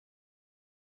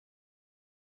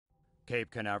Cape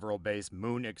Canaveral-based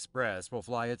Moon Express will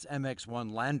fly its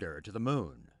MX-1 lander to the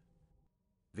moon.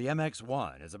 The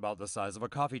MX-1 is about the size of a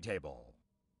coffee table.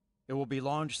 It will be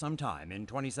launched sometime in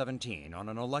 2017 on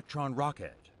an Electron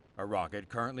rocket, a rocket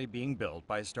currently being built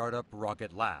by startup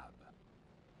Rocket Lab.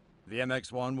 The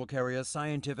MX-1 will carry a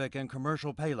scientific and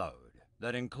commercial payload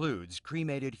that includes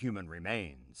cremated human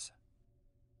remains.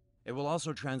 It will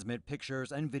also transmit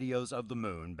pictures and videos of the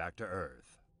moon back to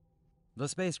Earth. The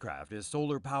spacecraft is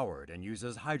solar-powered and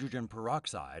uses hydrogen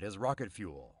peroxide as rocket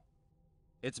fuel.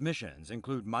 Its missions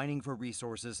include mining for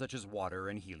resources such as water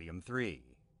and helium-3.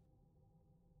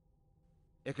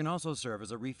 It can also serve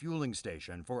as a refueling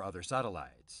station for other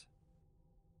satellites.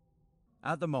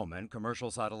 At the moment,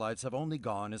 commercial satellites have only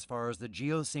gone as far as the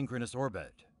geosynchronous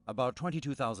orbit, about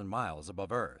 22,000 miles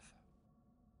above Earth.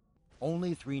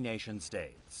 Only 3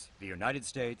 nation-states, the United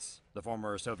States, the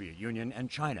former Soviet Union,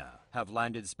 and China, have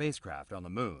landed spacecraft on the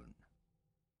moon.